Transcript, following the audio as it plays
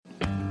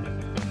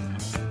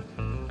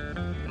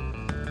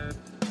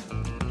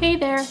Hey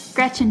there,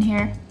 Gretchen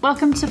here.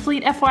 Welcome to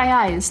Fleet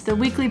FYIs, the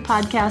weekly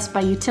podcast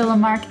by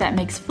Utilimark that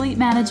makes fleet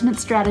management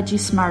strategy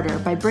smarter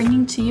by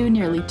bringing to you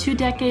nearly 2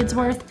 decades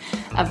worth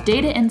of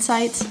data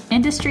insights,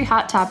 industry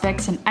hot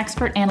topics, and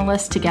expert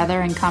analysts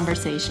together in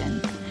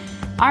conversation.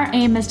 Our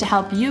aim is to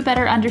help you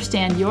better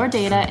understand your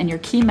data and your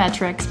key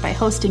metrics by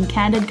hosting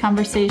candid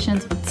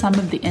conversations with some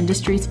of the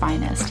industry's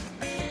finest.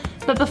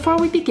 But before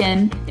we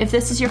begin, if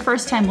this is your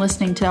first time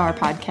listening to our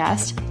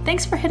podcast,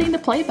 thanks for hitting the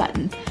play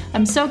button.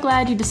 I'm so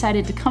glad you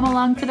decided to come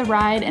along for the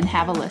ride and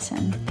have a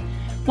listen.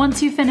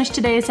 Once you finish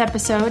today's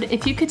episode,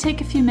 if you could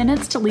take a few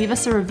minutes to leave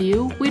us a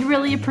review, we'd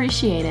really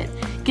appreciate it.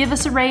 Give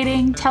us a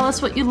rating, tell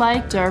us what you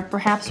liked or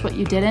perhaps what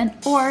you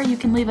didn't, or you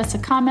can leave us a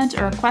comment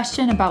or a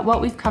question about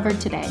what we've covered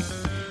today.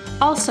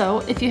 Also,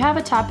 if you have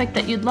a topic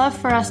that you'd love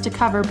for us to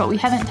cover but we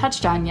haven't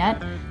touched on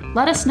yet,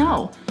 let us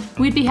know.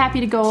 We'd be happy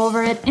to go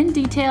over it in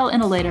detail in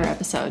a later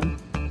episode.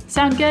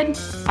 Sound good?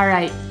 All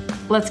right,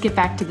 let's get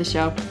back to the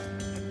show.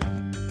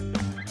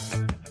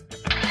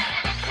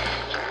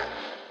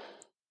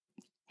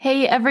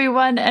 Hey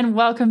everyone, and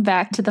welcome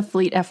back to the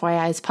Fleet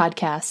FYIs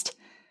podcast.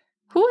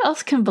 Who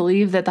else can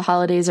believe that the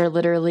holidays are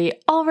literally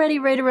already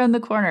right around the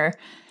corner?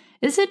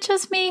 Is it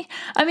just me?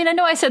 I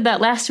know I said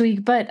that last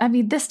week, but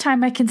this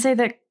time I can say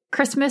that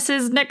Christmas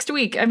is next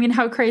week.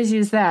 How crazy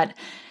is that?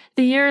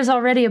 The year is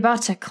already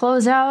about to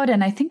close out,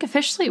 and I think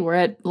officially we're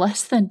at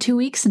less than 2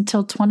 weeks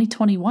until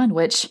 2021,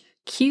 which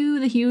cue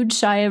the huge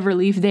sigh of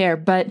relief there.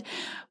 But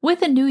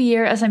with a new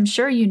year, as I'm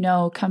sure you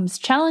know, comes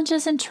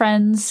challenges and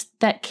trends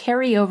that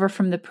carry over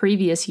from the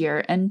previous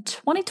year, and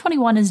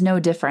 2021 is no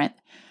different.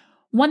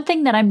 One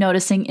thing that I'm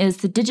noticing is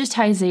the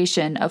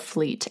digitization of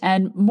fleet,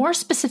 and more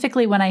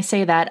specifically when I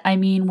say that, I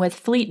mean with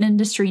fleet and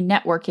industry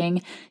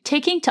networking,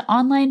 taking to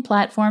online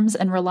platforms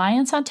and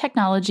reliance on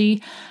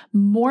technology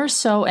more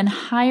so and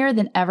higher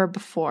than ever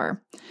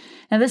before.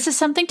 Now, this is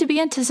something to be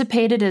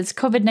anticipated as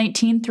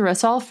COVID-19 threw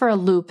us all for a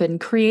loop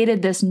and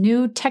created this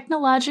new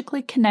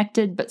technologically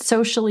connected but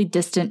socially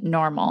distant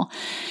normal.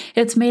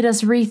 It's made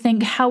us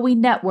rethink how we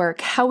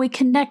network, how we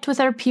connect with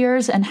our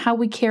peers, and how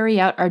we carry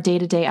out our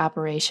day-to-day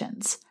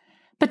operations.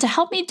 But to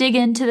help me dig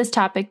into this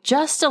topic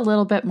just a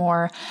little bit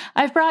more,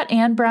 I've brought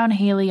Anne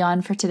Brown-Haley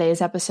on for today's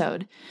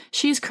episode.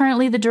 She's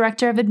currently the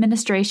Director of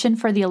Administration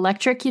for the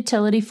Electric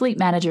Utility Fleet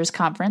Managers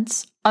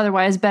Conference,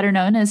 otherwise better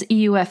known as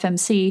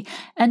EUFMC,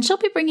 and she'll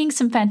be bringing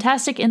some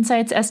fantastic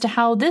insights as to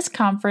how this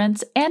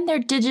conference and their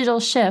digital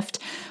shift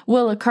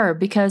will occur,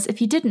 because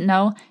if you didn't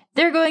know,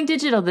 they're going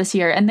digital this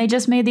year, and they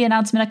just made the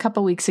announcement a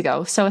couple weeks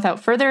ago. So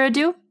without further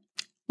ado,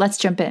 let's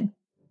jump in.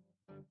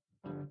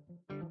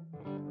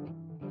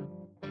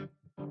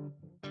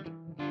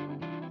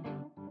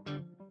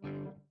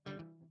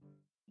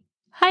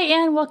 Hi,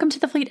 Anne. Welcome to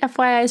the Fleet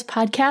FYIs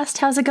podcast.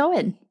 How's it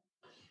going?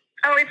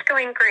 Oh, it's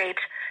going great.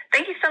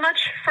 Thank you so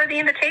much for the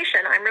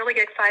invitation. I'm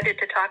really excited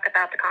to talk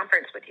about the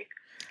conference with you.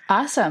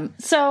 Awesome.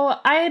 So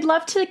I'd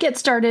love to get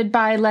started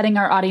by letting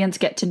our audience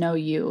get to know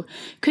you.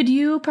 Could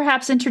you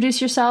perhaps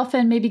introduce yourself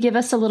and maybe give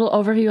us a little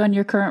overview on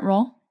your current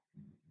role?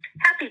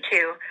 Happy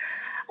to.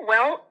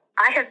 Well,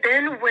 I have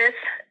been with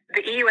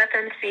the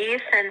EUFMC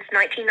since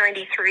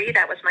 1993.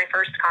 That was my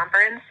first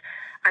conference.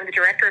 I'm the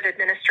Director of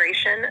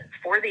Administration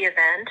for the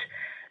event.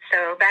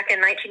 So back in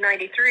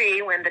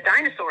 1993, when the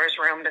dinosaurs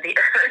roamed the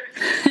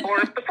earth, or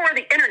before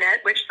the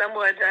internet, which some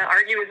would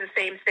argue is the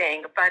same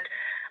thing, but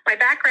my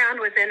background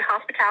was in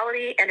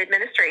hospitality and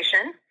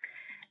administration,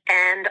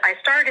 and I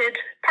started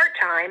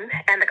part-time,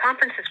 and the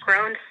conference has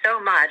grown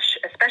so much,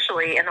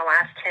 especially in the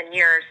last 10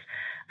 years.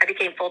 I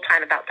became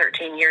full-time about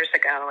 13 years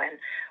ago, and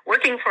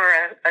working for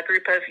a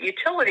group of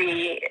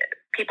utility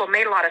people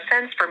made a lot of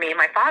sense for me.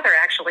 My father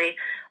actually,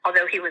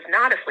 although he was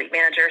not a fleet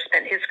manager,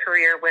 spent his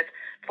career with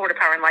Florida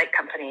Power and Light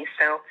Company.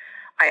 So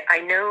I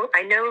know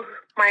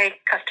my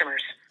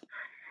customers.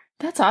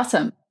 That's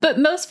awesome. But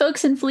most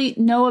folks in fleet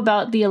know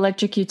about the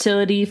Electric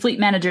Utility Fleet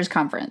Managers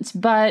Conference.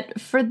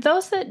 But for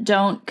those that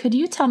don't, could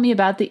you tell me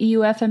about the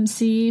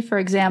EUFMC, for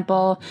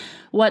example?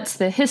 What's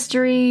the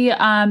history?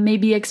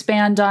 Maybe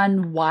expand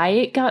on why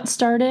it got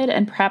started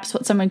and perhaps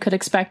what someone could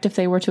expect if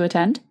they were to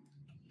attend?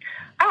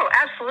 Oh,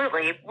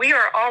 absolutely. We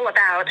are all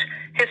about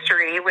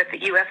history with the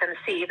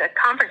EUFMC. The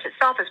conference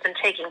itself has been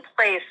taking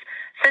place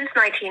since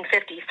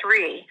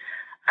 1953.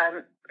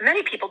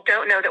 Many people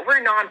don't know that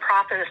we're a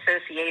nonprofit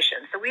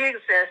association, so we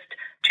exist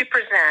to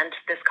present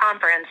this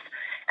conference.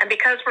 And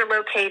because we're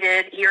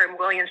located here in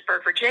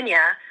Williamsburg,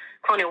 Virginia,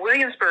 Colonial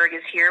Williamsburg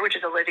is here, which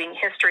is a living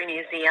history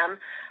museum.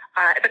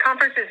 The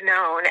conference is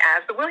known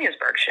as the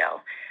Williamsburg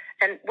Show.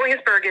 And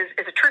Williamsburg is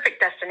a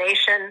terrific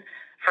destination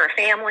for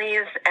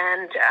families,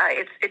 and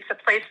it's a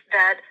place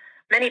that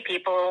many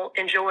people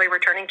enjoy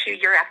returning to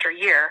year after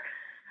year.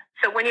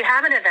 So when you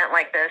have an event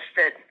like this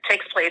that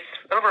takes place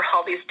over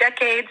all these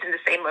decades in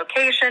the same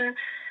location,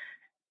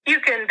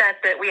 you can bet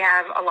that we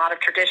have a lot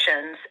of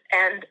traditions.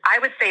 And I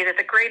would say that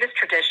the greatest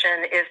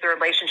tradition is the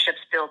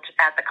relationships built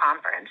at the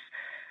conference.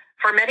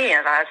 For many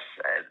of us,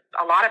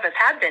 a lot of us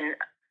have been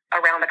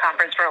around the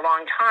conference for a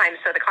long time.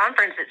 So the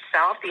conference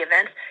itself, the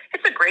event,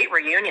 it's a great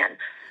reunion.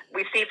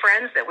 we see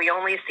friends that we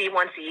only see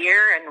once a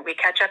year, and we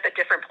catch up at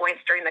different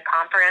points during the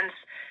conference.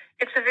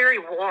 It's a very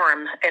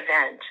warm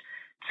event,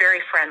 very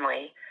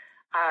friendly.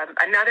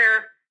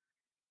 Another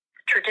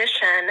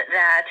tradition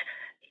that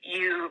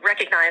you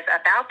recognize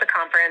about the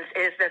conference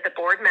is that the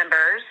board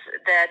members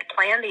that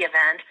plan the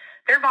event,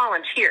 they're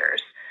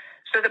volunteers.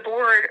 So the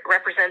board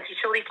represents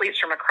utility fleets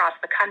from across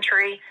the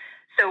country.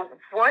 So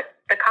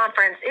what the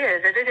conference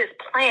is it is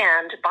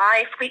planned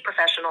by fleet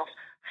professionals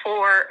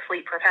for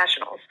fleet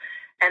professionals.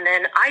 And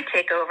then I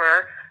take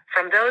over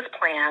from those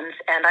plans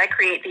and I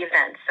create the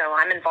event. So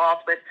I'm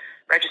involved with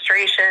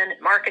registration,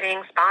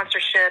 marketing,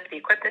 sponsorship, the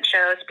equipment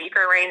show,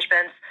 speaker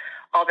arrangements,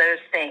 all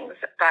those things.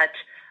 But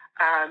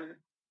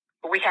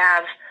we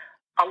have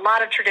a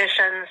lot of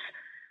traditions.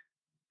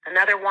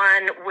 Another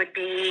one would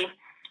be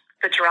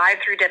the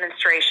drive-through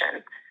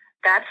demonstration.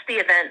 That's the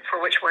event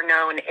for which we're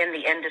known in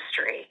the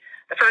industry.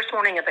 The first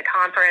morning of the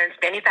conference,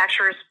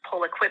 manufacturers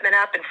pull equipment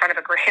up in front of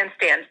a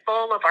grandstand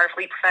full of our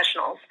fleet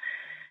professionals.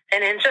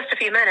 And in just a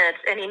few minutes,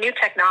 any new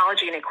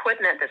technology and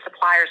equipment that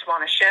suppliers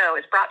want to show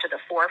is brought to the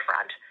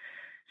forefront.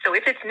 So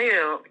if it's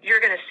new,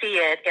 you're going to see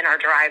it in our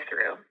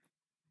drive-through.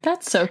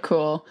 That's so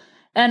cool.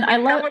 And I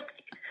love...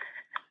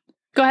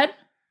 Go ahead.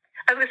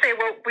 I was going to say,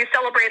 well, we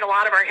celebrate a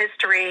lot of our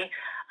history.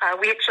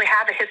 We actually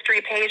have a history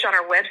page on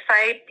our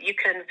website. You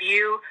can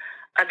view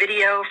a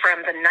video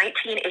from the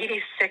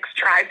 1986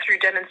 drive-through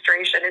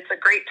demonstration. It's a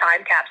great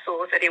time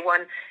capsule if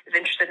anyone is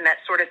interested in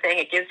that sort of thing.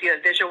 It gives you a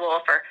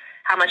visual for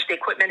how much the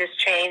equipment has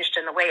changed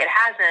and the way it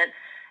hasn't.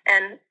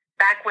 And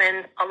back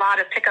when a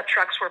lot of pickup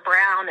trucks were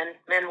brown and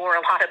men wore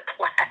a lot of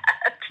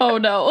plaid. Oh,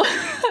 no.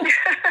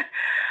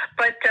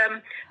 But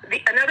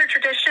another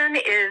tradition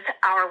is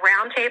our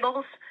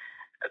roundtables.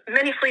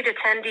 Many fleet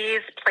attendees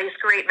place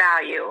great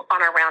value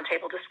on our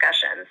roundtable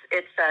discussions.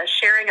 It's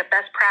sharing of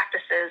best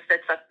practices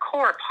that's a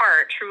core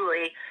part,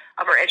 truly,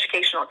 of our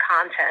educational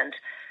content.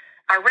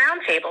 Our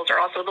roundtables are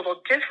also a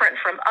little different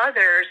from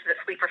others that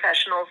fleet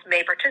professionals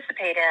may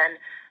participate in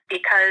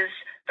because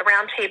the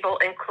roundtable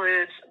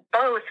includes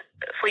both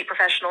fleet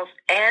professionals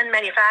and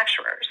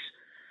manufacturers,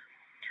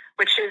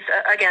 which is,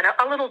 again,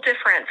 a little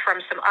different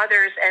from some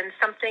others and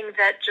something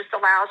that just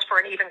allows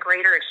for an even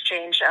greater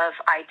exchange of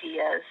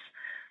ideas.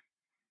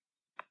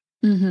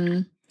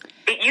 Mm-hmm.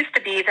 It used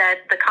to be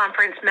that the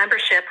conference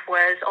membership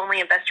was only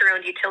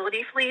investor-owned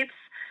utility fleets,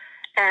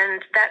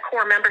 and that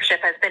core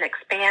membership has been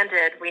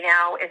expanded. We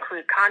now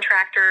include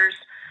contractors,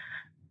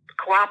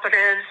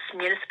 cooperatives,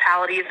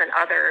 municipalities, and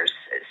others.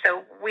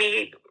 So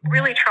we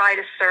really try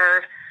to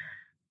serve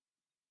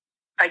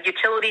a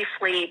utility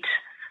fleet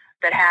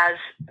that has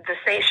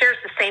shares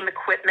the same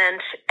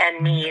equipment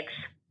and needs.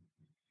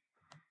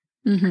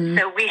 Mm-hmm.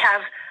 So we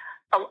have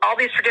all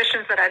these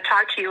traditions that I've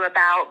talked to you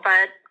about,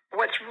 but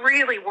what's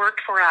really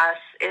worked for us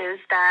is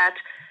that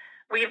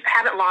we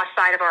haven't lost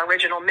sight of our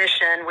original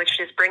mission, which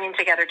is bringing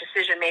together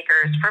decision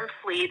makers from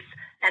fleets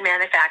and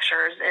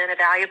manufacturers in a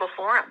valuable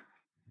forum.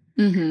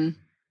 Mm-hmm.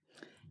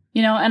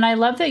 And I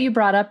love that you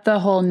brought up the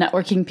whole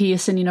networking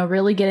piece and,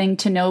 really getting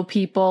to know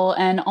people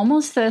and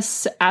almost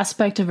this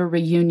aspect of a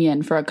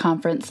reunion for a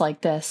conference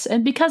like this.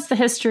 And because the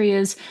history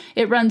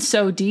it runs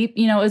so deep,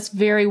 it's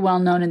very well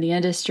known in the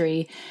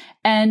industry.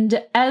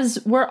 And as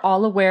we're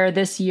all aware,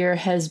 this year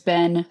has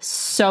been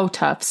so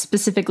tough,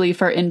 specifically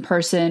for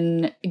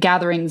in-person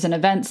gatherings and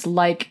events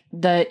like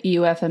the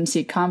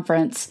EUFMC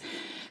conference.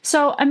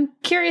 So I'm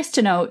curious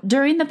to know,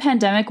 during the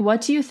pandemic,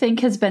 what do you think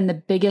has been the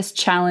biggest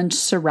challenge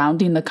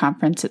surrounding the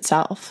conference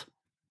itself?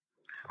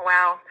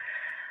 Wow.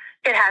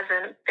 It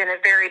hasn't been a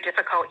very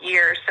difficult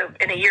year. So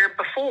in a year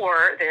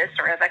before this,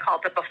 or as I call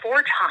it, the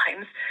before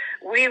times,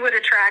 we would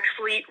attract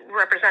fleet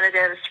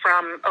representatives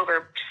from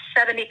over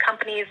 70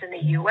 companies in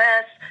the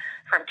U.S.,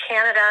 from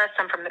Canada,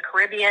 some from the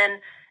Caribbean,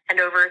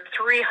 and over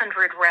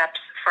 300 reps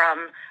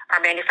from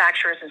our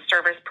manufacturers and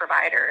service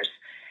providers.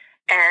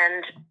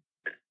 And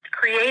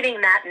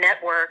creating that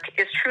network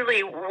is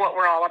truly what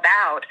we're all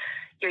about.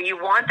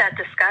 You want that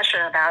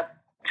discussion about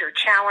your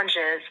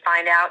challenges,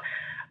 find out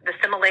the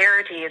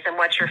similarities and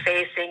what you're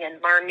facing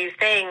and learn new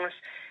things.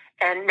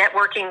 And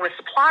networking with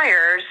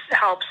suppliers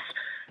helps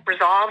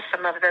resolve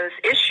some of those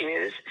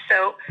issues.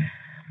 So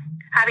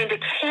having to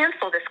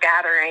cancel this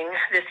gathering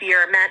this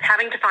year meant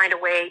having to find a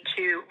way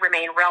to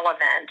remain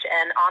relevant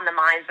and on the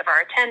minds of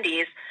our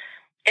attendees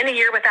in a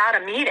year without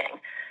a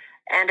meeting.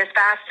 And as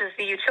fast as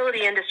the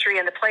utility industry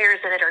and the players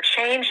in it are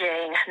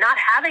changing, not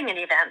having an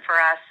event for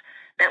us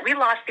meant we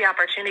lost the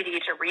opportunity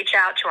to reach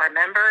out to our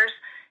members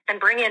and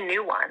bring in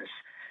new ones.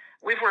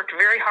 We've worked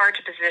very hard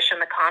to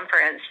position the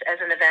conference as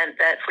an event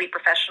that fleet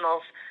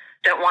professionals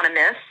don't want to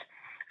miss.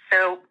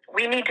 So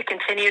we need to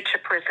continue to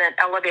present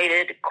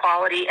elevated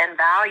quality and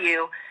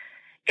value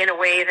in a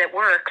way that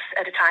works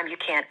at a time you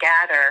can't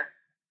gather.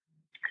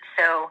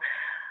 So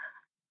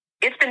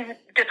it's been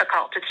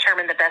difficult to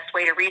determine the best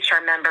way to reach our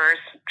members,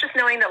 just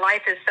knowing that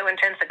life is so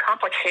intense and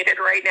complicated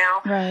right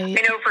now. Right.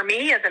 For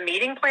me as a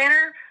meeting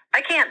planner, I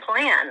can't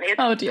plan. It's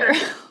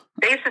the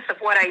basis of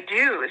what I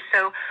do.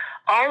 So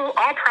all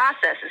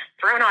process is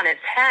thrown on its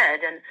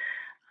head. And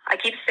I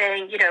keep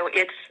saying,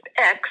 it's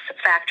X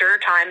factor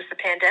times the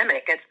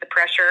pandemic. It's the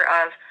pressure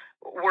of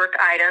work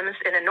items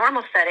in a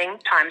normal setting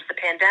times the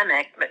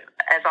pandemic. But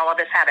as all of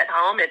us have at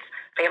home, it's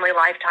family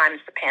life times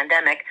the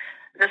pandemic.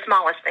 The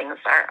smallest things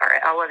are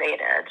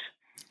elevated.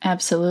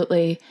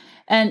 Absolutely.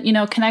 And,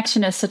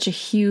 connection is such a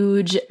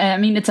huge,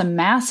 it's a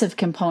massive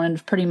component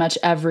of pretty much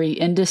every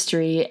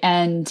industry.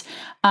 And,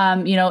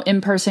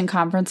 in-person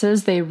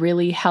conferences, they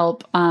really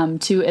help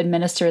to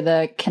administer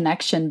the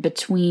connection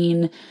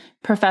between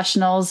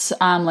professionals,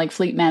 like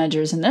fleet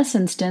managers in this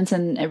instance,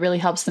 and it really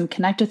helps them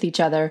connect with each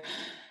other.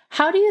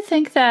 How do you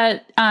think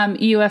that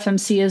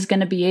EUFMC is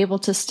going to be able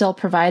to still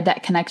provide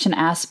that connection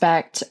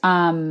aspect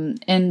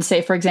in,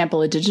 say, for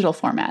example, a digital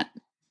format?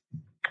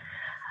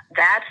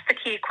 That's the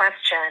key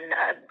question.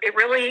 It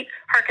really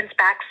harkens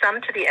back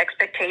some to the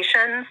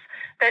expectations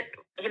that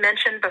you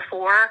mentioned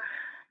before.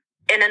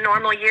 In a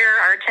normal year,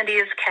 our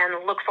attendees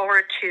can look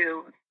forward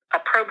to a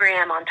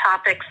program on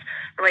topics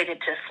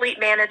related to fleet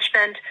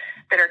management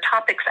that are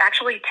topics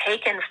actually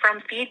taken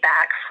from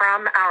feedback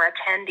from our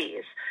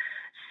attendees.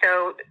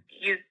 So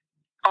you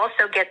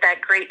also get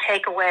that great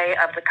takeaway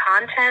of the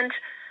content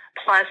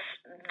plus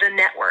the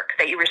network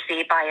that you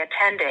receive by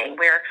attending.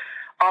 We're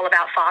all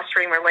about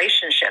fostering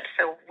relationships,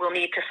 so we'll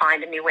need to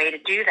find a new way to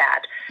do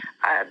that.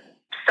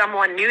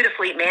 Someone new to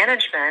fleet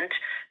management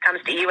comes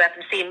to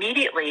EUFMC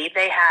immediately.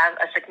 They have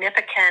a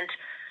significant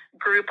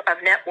group of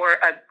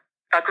network,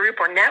 a group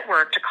or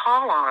network to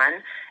call on,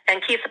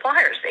 and key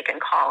suppliers they can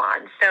call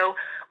on. So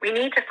we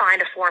need to find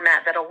a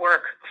format that'll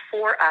work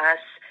for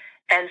us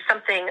and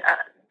something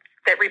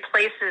that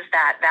replaces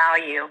that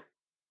value.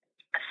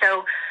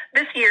 So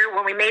this year,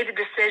 when we made the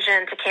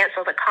decision to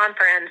cancel the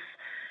conference,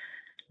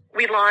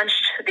 we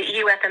launched the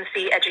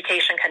EUFMC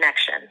Education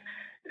Connection.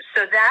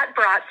 So that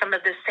brought some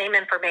of the same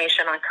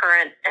information on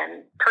current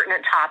and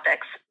pertinent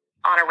topics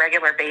on a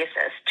regular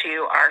basis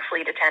to our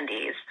fleet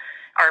attendees,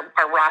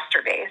 our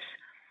roster base.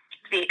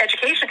 The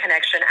Education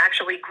Connection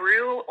actually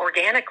grew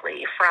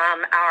organically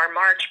from our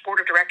March Board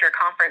of Director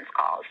conference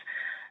calls.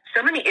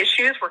 So many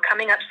issues were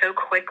coming up so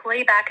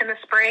quickly back in the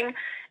spring,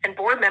 and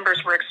board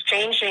members were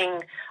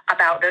exchanging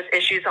about those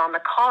issues on the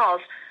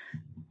calls.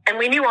 And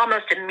we knew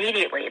almost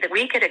immediately that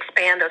we could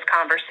expand those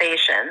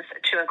conversations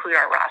to include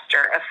our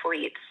roster of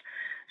fleets.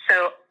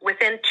 So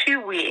within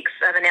 2 weeks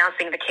of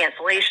announcing the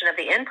cancellation of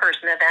the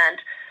in-person event,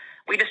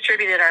 we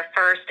distributed our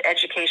first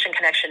Education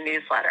Connection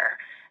newsletter,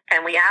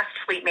 and we asked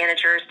fleet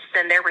managers to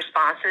send their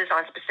responses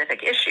on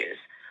specific issues.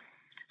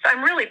 So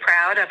I'm really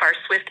proud of our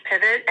swift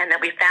pivot and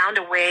that we found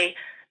a way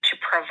to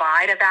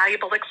provide a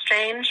valuable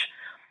exchange.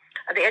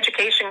 The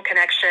Education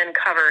Connection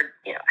covered,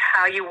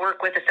 how you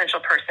work with essential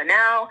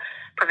personnel,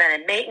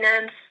 preventive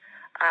maintenance,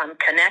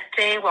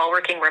 connecting while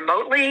working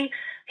remotely,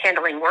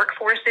 handling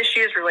workforce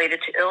issues related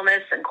to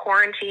illness and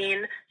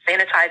quarantine,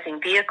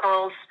 sanitizing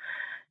vehicles,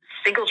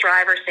 single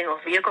driver, single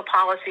vehicle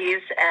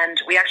policies,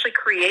 and we actually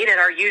created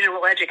our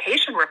usual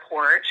education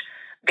report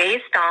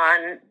based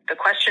on the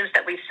questions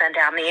that we sent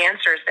out and the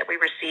answers that we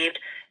received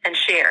and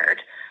shared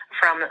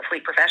from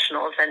fleet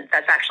professionals, and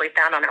that's actually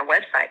found on our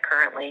website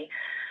currently.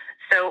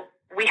 So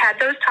we had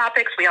those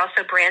topics. We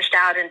also branched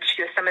out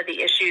into some of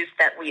the issues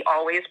that we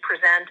always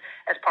present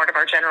as part of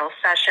our general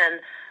session,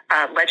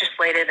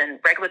 legislative and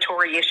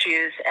regulatory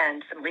issues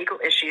and some legal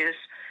issues.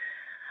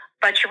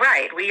 But you're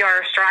right, we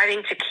are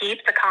striving to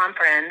keep the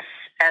conference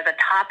as a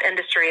top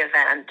industry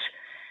event,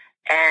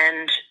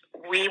 and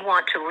we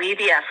want to lead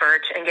the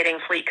effort in getting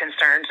fleet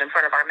concerns in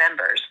front of our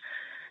members.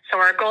 So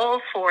our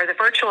goal for the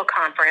virtual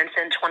conference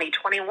in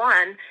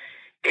 2021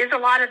 is a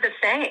lot of the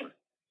same.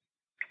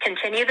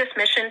 Continue this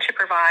mission to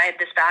provide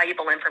this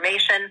valuable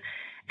information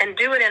and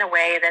do it in a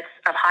way that's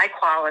of high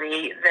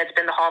quality that's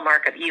been the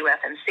hallmark of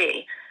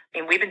EUFMC.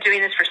 We've been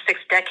doing this for 6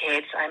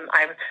 decades.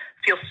 I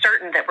feel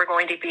certain that we're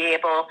going to be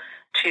able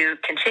to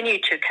continue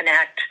to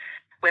connect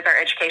with our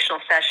educational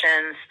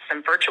sessions,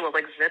 some virtual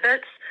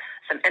exhibits,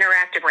 some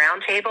interactive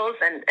roundtables,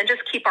 and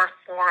just keep our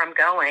forum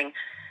going.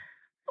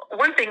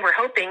 One thing we're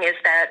hoping is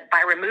that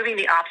by removing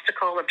the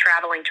obstacle of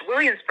traveling to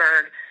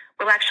Williamsburg,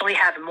 we'll actually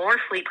have more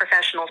fleet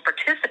professionals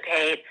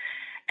participate,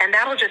 and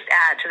that'll just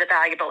add to the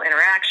valuable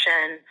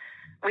interaction.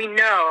 We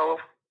know,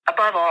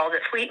 above all,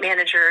 that fleet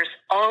managers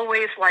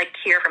always like to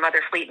hear from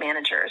other fleet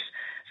managers.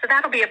 So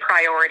that'll be a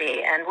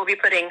priority, and we'll be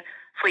putting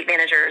fleet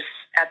managers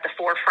at the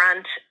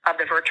forefront of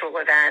the virtual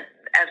event,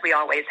 as we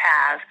always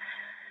have.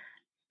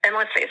 And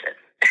let's face it,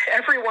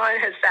 everyone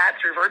has sat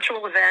through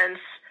virtual events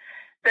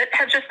that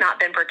have just not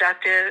been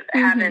productive,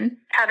 haven't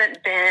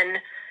been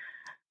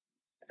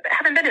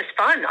as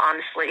fun,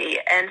 honestly.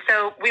 And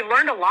so we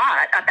learned a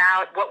lot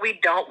about what we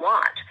don't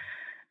want.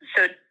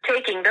 So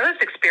taking those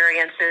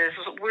experiences,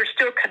 we're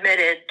still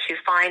committed to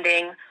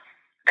finding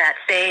that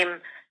same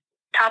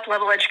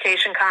top-level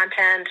education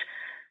content,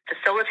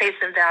 facilitate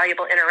some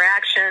valuable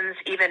interactions,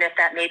 even if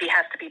that maybe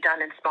has to be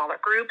done in smaller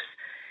groups,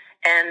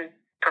 and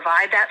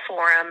provide that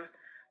forum.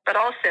 But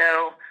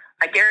also,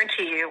 I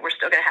guarantee you, we're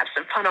still going to have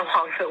some fun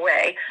along the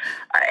way.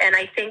 And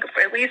I think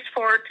at least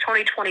for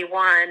 2021,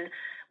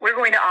 we're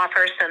going to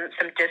offer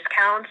some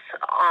discounts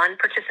on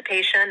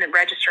participation and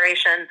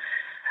registration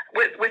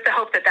with the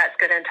hope that that's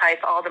going to entice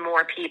all the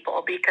more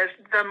people, because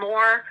the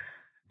more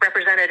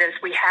representatives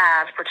we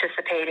have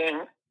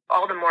participating,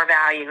 all the more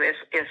value is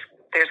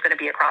there's going to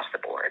be across the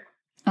board.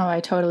 Oh,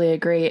 I totally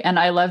agree. And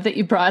I love that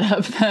you brought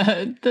up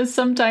the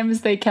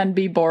sometimes they can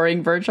be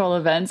boring virtual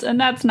events. And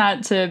that's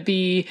not to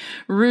be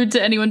rude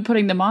to anyone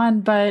putting them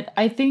on. But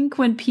I think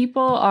when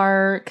people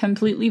are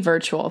completely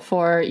virtual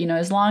for,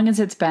 as long as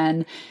it's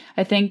been,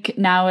 I think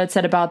now it's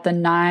at about the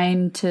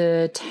 9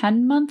 to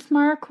 10 month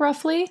mark,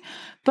 roughly.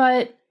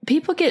 But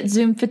people get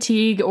Zoom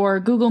fatigue or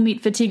Google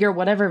Meet fatigue or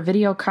whatever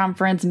video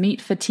conference meet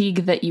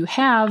fatigue that you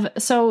have.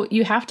 So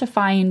you have to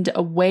find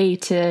a way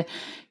to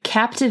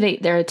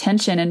captivate their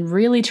attention and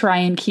really try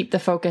and keep the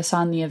focus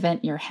on the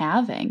event you're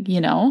having,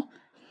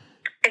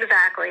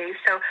 Exactly.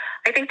 So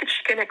I think that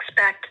you can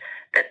expect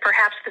that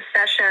perhaps the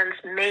sessions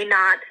may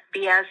not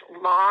be as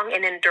long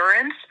in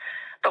endurance,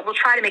 but we'll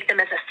try to make them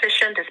as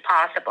efficient as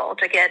possible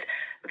to get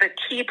the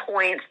key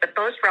points, the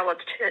most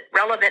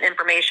relevant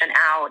information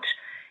out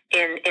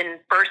in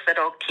bursts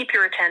that'll keep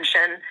your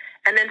attention,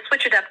 and then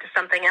switch it up to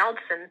something else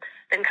and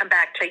then come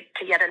back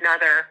to yet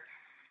another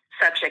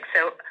subject.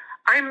 So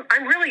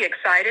I'm really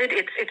excited.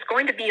 It's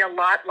going to be a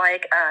lot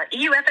like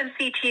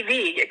EUFMC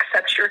TV,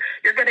 except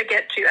you're going to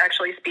get to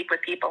actually speak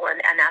with people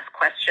and ask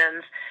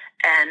questions,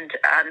 and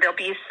there'll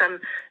be some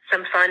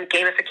fun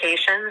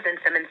gamifications and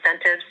some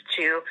incentives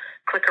to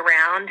click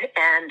around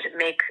and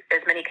make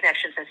as many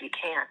connections as you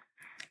can.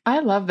 I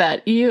love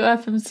that.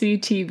 EUFMC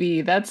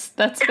TV. That's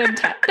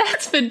fantastic.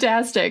 That's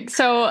fantastic.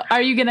 So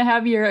are you going to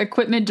have your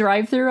equipment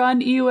drive-through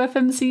on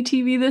EUFMC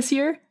TV this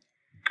year?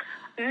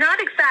 Not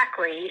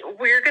exactly.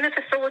 We're going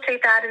to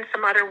facilitate that in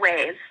some other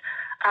ways.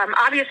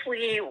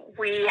 Obviously,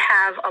 we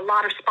have a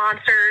lot of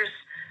sponsors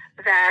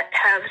that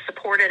have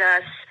supported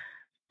us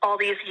all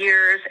these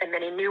years and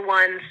many new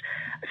ones.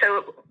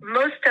 So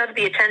most of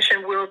the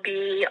attention will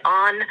be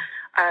on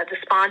the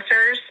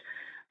sponsors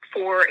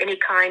for any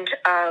kind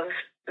of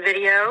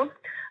video,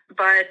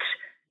 but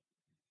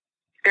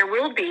there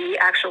will be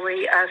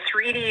actually a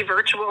 3D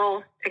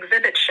virtual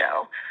exhibit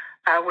show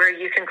where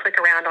you can click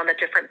around on the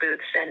different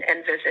booths and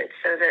visit,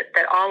 so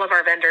that all of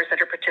our vendors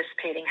that are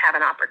participating have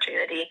an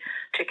opportunity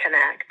to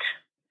connect.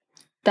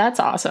 That's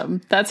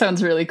awesome. That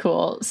sounds really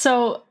cool.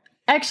 So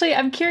actually,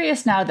 I'm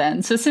curious now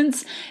then. So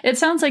since it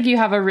sounds like you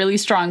have a really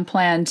strong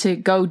plan to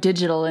go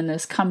digital in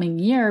this coming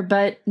year,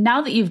 but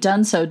now that you've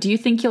done so, do you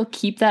think you'll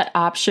keep that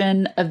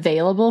option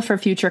available for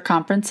future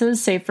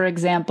conferences? Say, for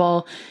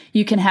example,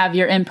 you can have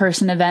your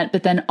in-person event,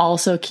 but then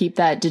also keep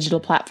that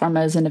digital platform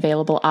as an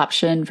available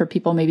option for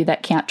people maybe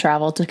that can't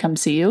travel to come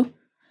see you?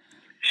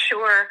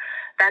 Sure.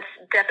 That's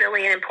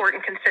definitely an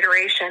important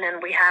consideration,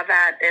 and we have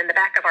that in the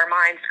back of our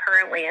minds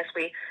currently as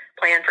we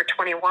plan for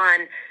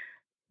 21.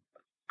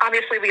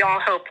 Obviously, we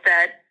all hope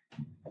that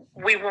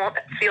we won't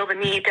feel the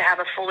need to have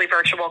a fully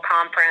virtual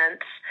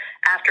conference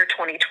after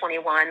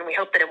 2021. We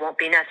hope that it won't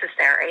be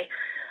necessary.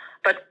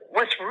 But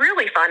what's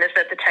really fun is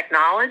that the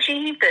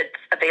technology that's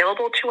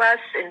available to us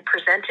in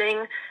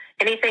presenting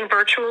anything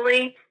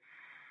virtually,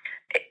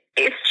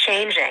 it's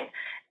changing.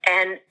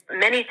 And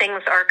many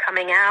things are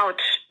coming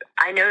out.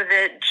 I know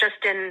that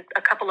just in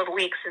a couple of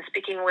weeks, in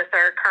speaking with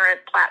our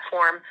current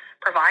platform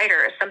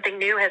providers, something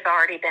new has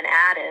already been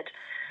added.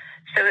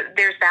 So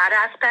there's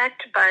that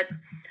aspect, but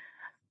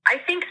I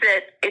think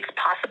that it's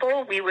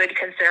possible we would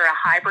consider a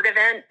hybrid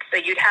event. So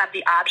you'd have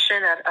the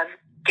option of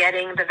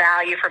getting the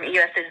value from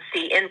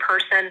EUFMC in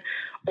person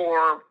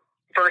or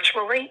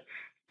virtually.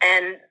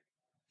 And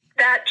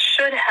that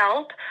should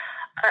help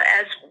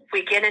as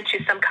we get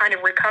into some kind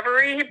of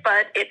recovery,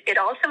 but it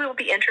also will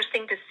be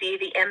interesting to see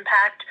the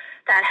impact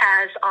that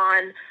has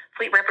on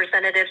fleet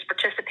representatives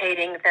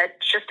participating that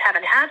just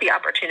haven't had the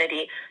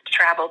opportunity to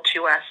travel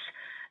to us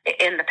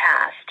in the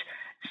past.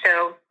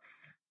 So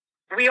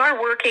we are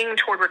working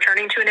toward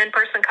returning to an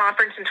in-person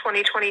conference in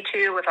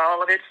 2022 with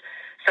all of its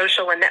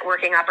social and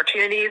networking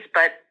opportunities,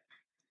 but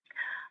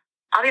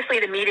obviously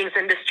the meetings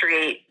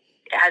industry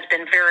has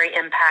been very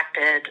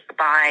impacted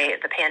by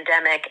the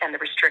pandemic and the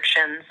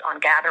restrictions on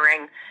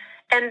gathering.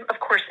 And of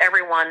course,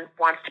 everyone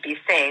wants to be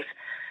safe.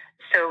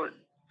 So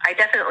I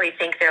definitely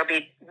think there'll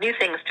be new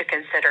things to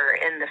consider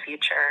in the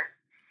future.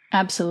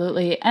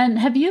 Absolutely. And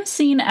have you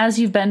seen, as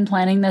you've been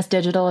planning this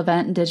digital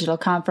event and digital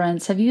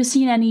conference, have you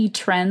seen any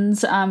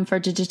trends for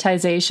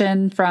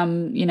digitization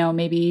from,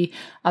 maybe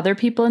other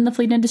people in the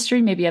fleet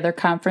industry, maybe other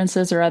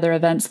conferences or other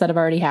events that have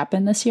already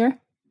happened this year?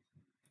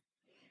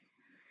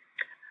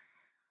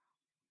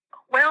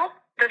 Well,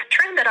 the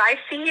trend that I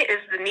see is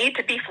the need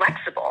to be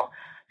flexible.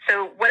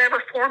 So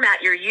whatever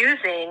format you're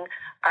using,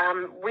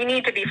 we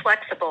need to be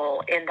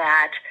flexible in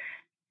that.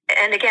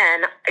 And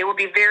again, it will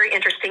be very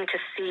interesting to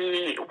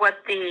see what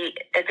the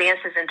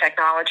advances in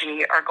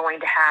technology are going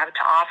to have to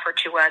offer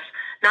to us,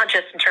 not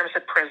just in terms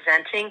of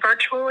presenting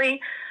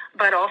virtually,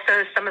 but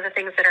also some of the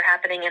things that are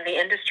happening in the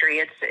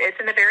industry. It's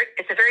a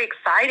very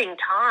exciting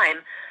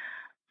time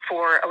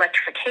for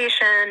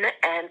electrification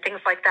and things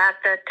like that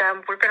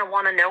we're going to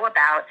want to know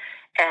about.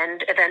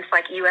 And events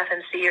like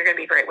EUFMC are going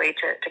to be a great way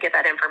to get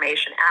that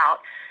information out.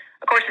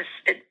 Of course,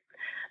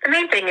 The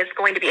main thing is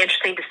going to be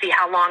interesting to see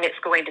how long it's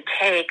going to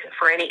take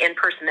for any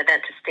in-person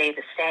event to stay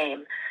the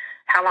same.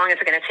 How long is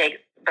it going to take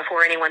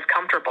before anyone's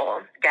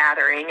comfortable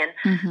gathering?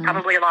 And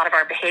probably a lot of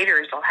our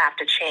behaviors will have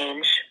to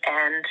change.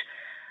 And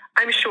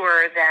I'm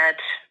sure that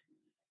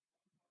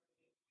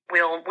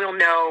we'll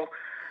know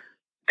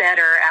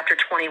better after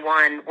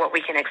 21 what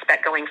we can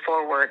expect going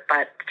forward.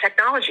 But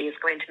technology is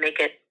going to make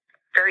it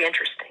very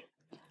interesting.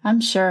 I'm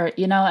sure,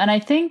 and I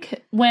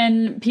think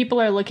when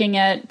people are looking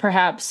at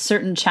perhaps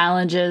certain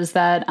challenges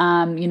that,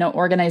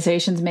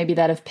 organizations maybe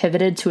that have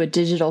pivoted to a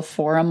digital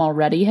forum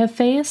already have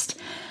faced,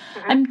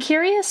 I'm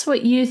curious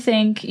what you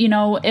think,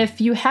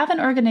 if you have an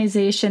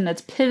organization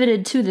that's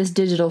pivoted to this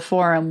digital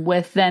forum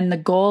with then the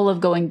goal of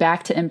going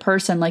back to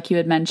in-person, like you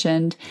had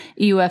mentioned,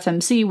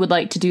 EUFMC would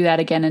like to do that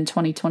again in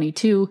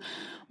 2022.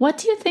 What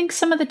do you think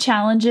some of the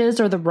challenges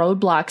or the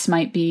roadblocks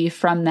might be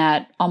from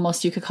that,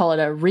 almost you could call it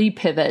a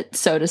repivot,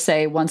 so to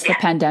say, once the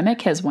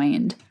pandemic has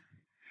waned?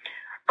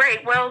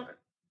 Right. Well,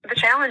 the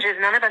challenge is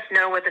none of us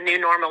know what the new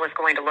normal is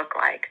going to look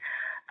like.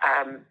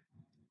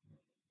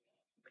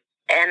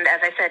 And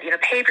as I said,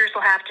 behaviors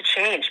will have to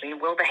change. I mean,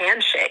 will the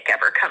handshake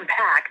ever come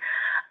back?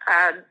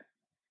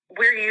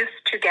 We're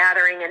used to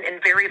gathering in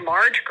very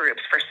large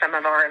groups for some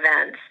of our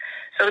events.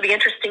 So it'll be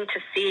interesting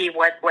to see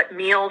what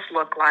meals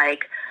look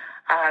like.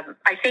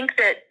 I think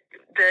that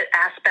the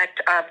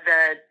aspect of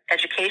the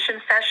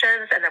education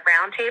sessions and the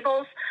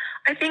roundtables,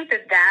 I think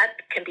that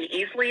can be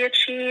easily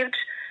achieved.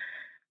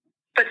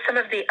 But some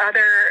of the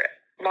other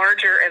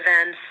larger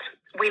events,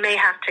 we may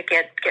have to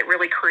get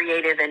really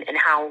creative in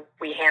how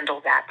we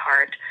handle that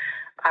part.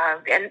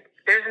 And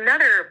there's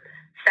another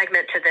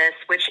segment to this,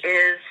 which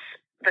is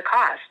the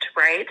cost,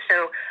 right?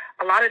 So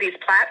a lot of these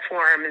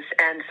platforms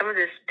and some of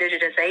this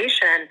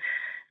digitization,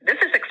 this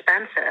is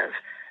expensive.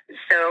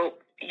 So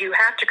you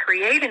have to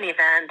create an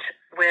event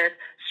with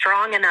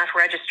strong enough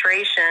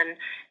registration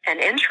and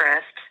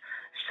interest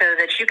so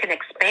that you can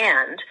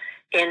expand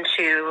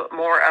into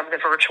more of the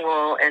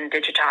virtual and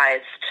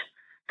digitized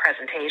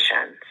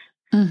presentations.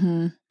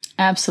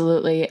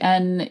 Absolutely.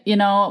 And,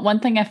 one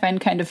thing I find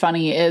kind of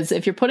funny is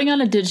if you're putting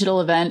on a digital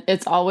event,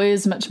 it's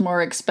always much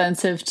more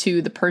expensive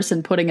to the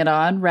person putting it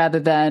on rather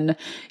than,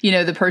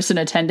 the person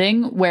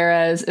attending.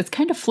 Whereas it's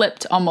kind of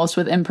flipped almost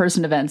with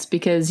in-person events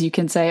because you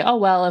can say, oh,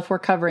 well, if we're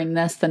covering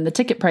this, then the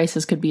ticket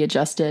prices could be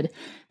adjusted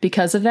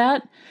because of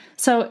that.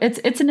 So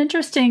it's an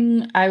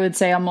interesting, I would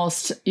say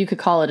almost, you could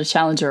call it a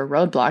challenge or a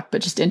roadblock,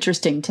 but just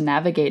interesting to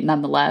navigate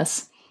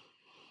nonetheless.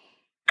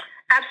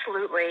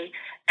 Absolutely.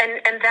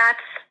 And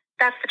that's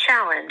the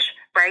challenge,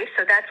 right?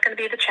 So that's going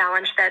to be the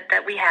challenge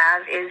that we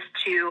have, is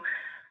to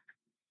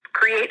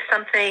create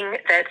something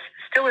that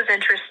still is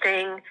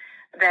interesting,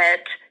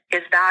 that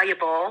is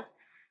valuable,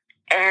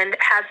 and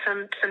has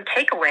some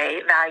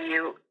takeaway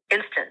value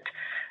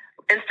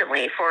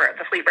instantly for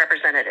the fleet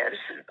representatives.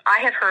 I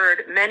have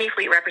heard many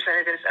fleet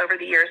representatives over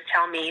the years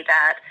tell me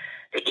that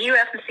the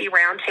EUFMC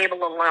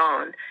roundtable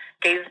alone,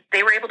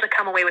 they were able to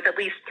come away with at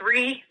least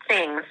 3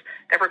 things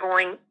that were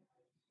going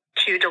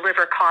to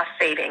deliver cost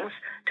savings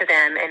to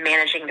them in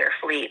managing their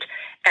fleet,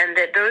 and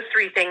that those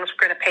 3 things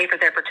were going to pay for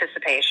their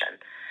participation.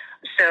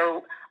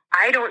 So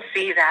I don't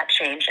see that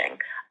changing.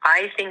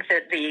 I think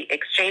that the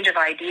exchange of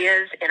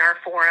ideas in our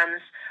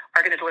forums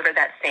are going to deliver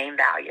that same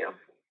value.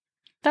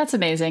 That's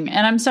amazing.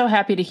 And I'm so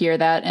happy to hear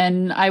that.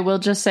 And I will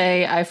just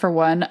say,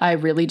 I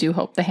really do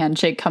hope the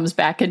handshake comes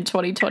back in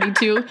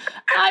 2022.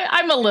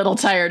 I'm a little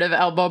tired of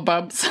elbow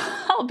bumps.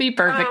 I'll be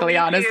perfectly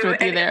honest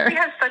with you there. We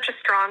have such a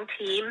strong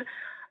team.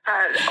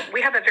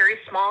 We have a very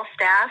small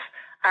staff.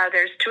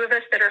 There's 2 of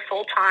us that are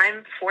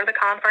full-time for the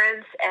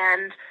conference,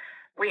 and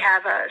we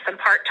have some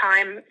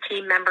part-time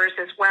team members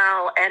as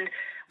well. And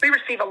we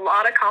receive a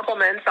lot of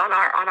compliments on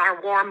our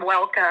warm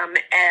welcome,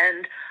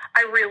 and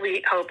I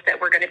really hope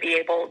that we're going to be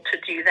able to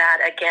do that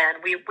again.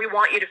 We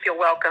want you to feel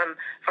welcome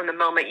from the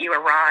moment you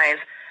arrive.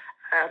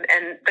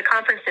 And the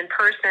conference in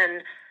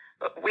person,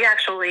 we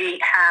actually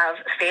have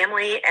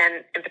family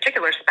and, in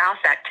particular,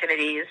 spouse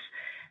activities.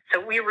 So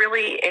we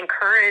really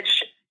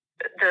encourage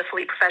the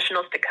fleet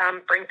professionals to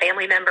come, bring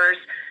family members,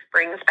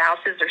 bring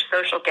spouses or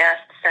social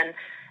guests,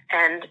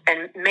 and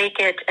make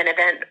it an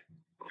event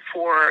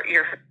for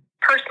your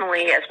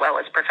personally as well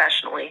as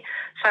professionally.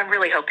 So I'm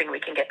really hoping we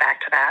can get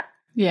back to that.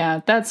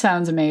 Yeah, that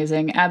sounds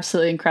amazing.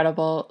 Absolutely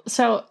incredible.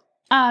 So,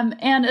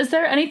 and is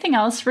there anything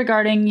else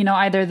regarding,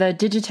 either the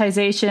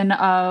digitization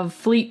of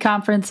fleet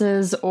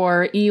conferences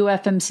or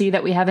EUFMC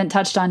that we haven't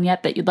touched on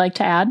yet that you'd like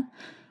to add?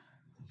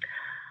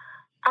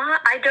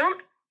 I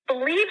don't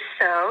believe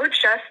so,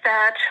 just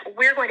that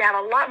we're going to have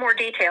a lot more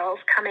details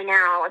coming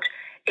out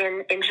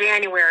in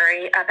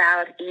January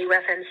about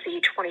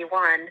EUFMC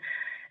 21.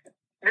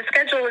 The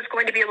schedule is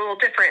going to be a little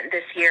different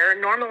this year.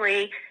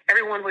 Normally,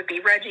 everyone would be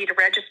ready to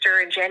register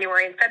in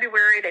January and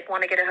February. They'd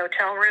want to get a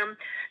hotel room.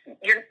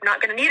 You're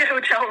not going to need a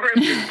hotel room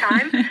this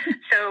time.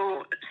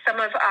 So some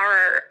of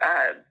our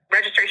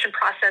registration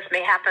process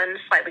may happen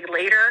slightly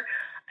later,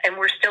 and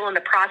we're still in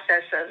the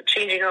process of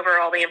changing over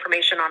all the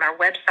information on our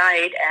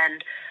website.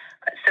 And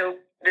so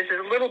this is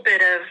a little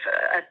bit of,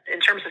 in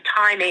terms of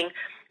timing,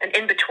 an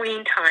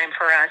in-between time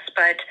for us,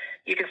 but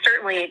you can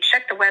certainly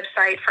check the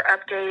website for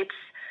updates.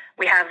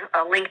 We have a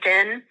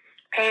LinkedIn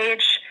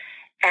page,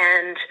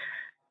 and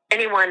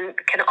anyone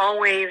can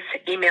always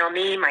email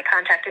me. My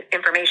contact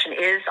information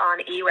is on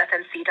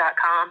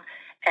eufmc.com,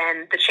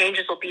 and the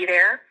changes will be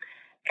there.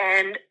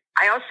 And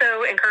I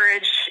also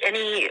encourage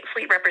any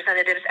fleet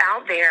representatives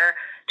out there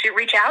to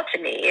reach out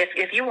to me.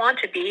 If you want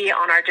to be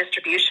on our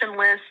distribution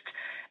list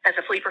as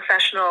a fleet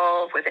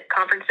professional with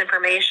conference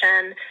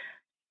information,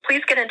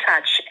 please get in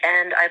touch,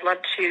 and I'd love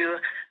to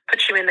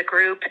put you in the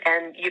group,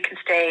 and you can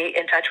stay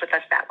in touch with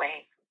us that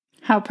way.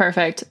 How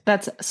perfect.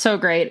 That's so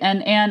great.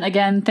 And Anne,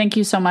 again, thank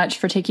you so much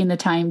for taking the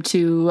time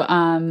to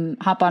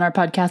hop on our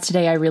podcast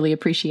today. I really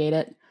appreciate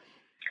it.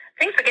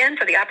 Thanks again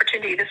for the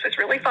opportunity. This was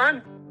really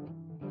fun.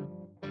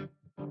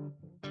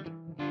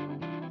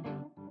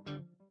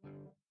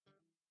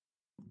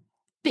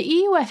 The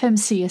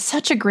EUFMC is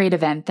such a great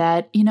event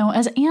that,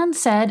 as Anne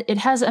said, it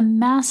has a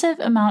massive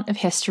amount of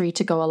history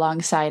to go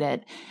alongside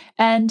it.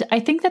 And I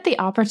think that the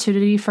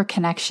opportunity for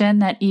connection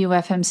that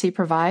EUFMC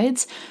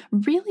provides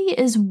really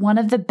is one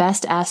of the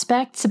best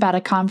aspects about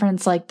a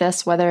conference like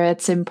this, whether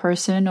it's in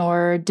person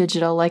or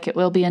digital like it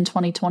will be in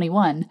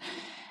 2021.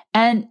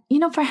 And,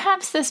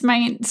 perhaps this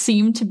might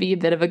seem to be a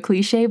bit of a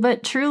cliche,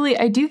 but truly,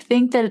 I do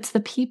think that it's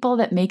the people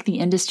that make the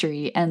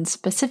industry, and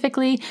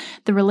specifically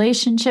the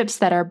relationships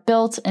that are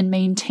built and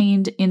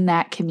maintained in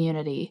that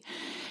community.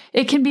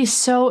 It can be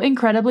so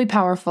incredibly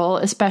powerful,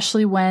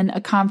 especially when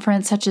a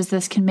conference such as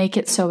this can make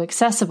it so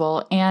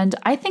accessible. And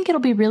I think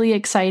it'll be really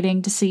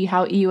exciting to see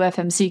how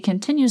EUFMC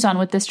continues on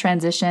with this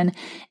transition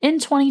in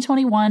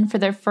 2021 for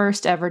their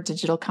first ever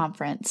digital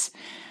conference.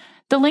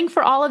 The link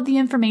for all of the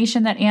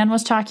information that Anne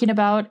was talking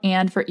about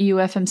and for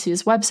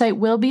EUFMC's website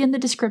will be in the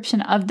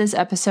description of this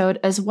episode,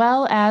 as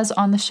well as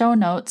on the show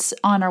notes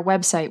on our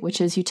website, which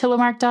is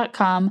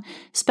utilimarc.com,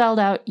 spelled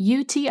out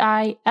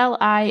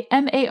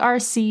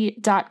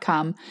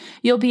UTILIMARC.com.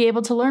 You'll be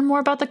able to learn more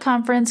about the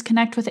conference,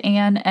 connect with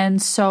Anne,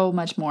 and so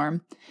much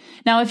more.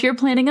 Now, if you're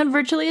planning on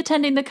virtually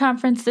attending the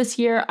conference this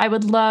year, I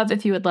would love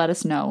if you would let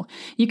us know.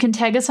 You can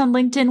tag us on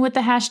LinkedIn with the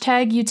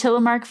hashtag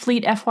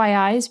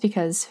UtilimarcFleetFYIs,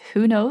 because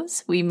who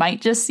knows, we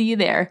might just see you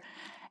there.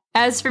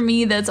 As for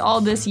me, that's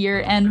all this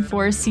year and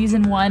for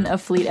Season 1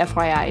 of Fleet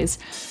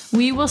FYIs.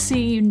 We will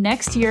see you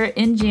next year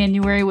in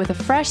January with a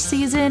fresh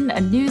season, a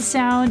new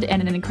sound,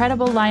 and an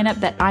incredible lineup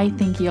that I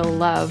think you'll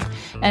love.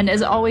 And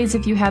as always,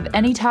 if you have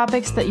any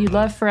topics that you'd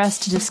love for us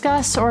to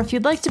discuss, or if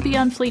you'd like to be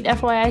on Fleet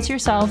FYIs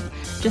yourself,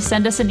 just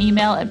send us an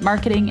email at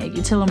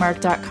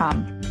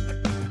marketing@utilimarc.com.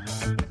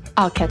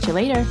 I'll catch you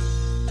later.